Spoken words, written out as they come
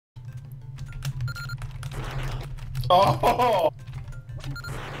Oh!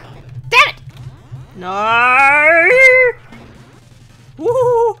 Damn it! No!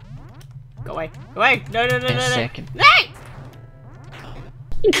 Woo! Go away. Go away. No, no, no, no, no. Second. No!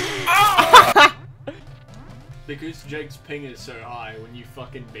 Because Jake's ping is so high, when you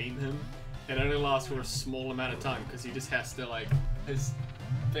fucking beam him, it only lasts for a small amount of time, because he just has to, like, his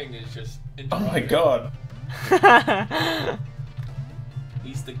thing is just Oh my interrupted. god.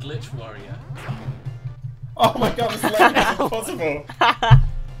 He's the glitch warrior. Oh my god, this lag is impossible.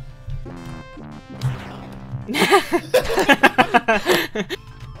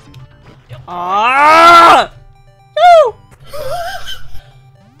 Ah! No!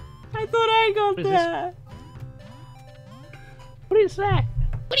 I thought I got What is that. What is that?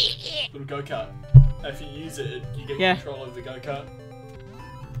 Little go-kart. If you use it, you get Yeah. control of the go-kart.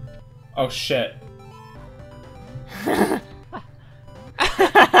 Oh shit.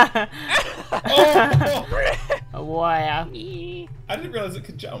 Oh! A wire. I didn't realize it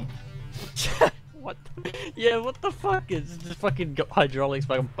could jump. What? Yeah, what the fuck? It's just fucking hydraulics,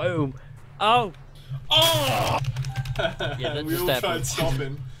 fucking boom. Oh! Oh! Yeah, that we just all tried happened.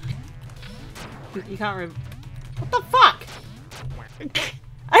 stopping. You can't remember. What the fuck?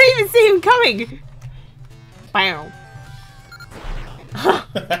 I didn't even see him coming. Bam.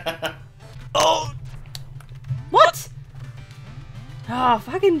 Oh! What? Oh,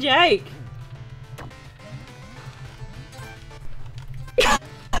 fucking Jake.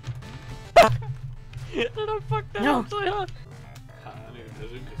 Did I fuck that No. up so hard? I don't even know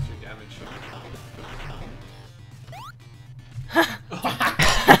because you're damaged.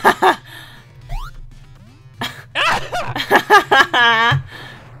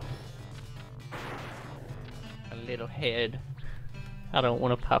 A little head. I don't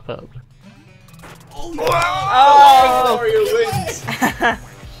want to pop up. Oh! Warrior wins!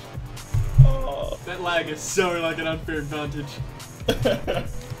 Oh. That lag is so like an unfair advantage.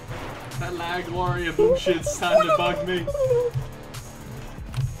 That lag warrior bullshit's starting to bug me.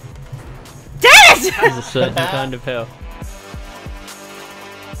 Damn it! There's a certain kind of hell.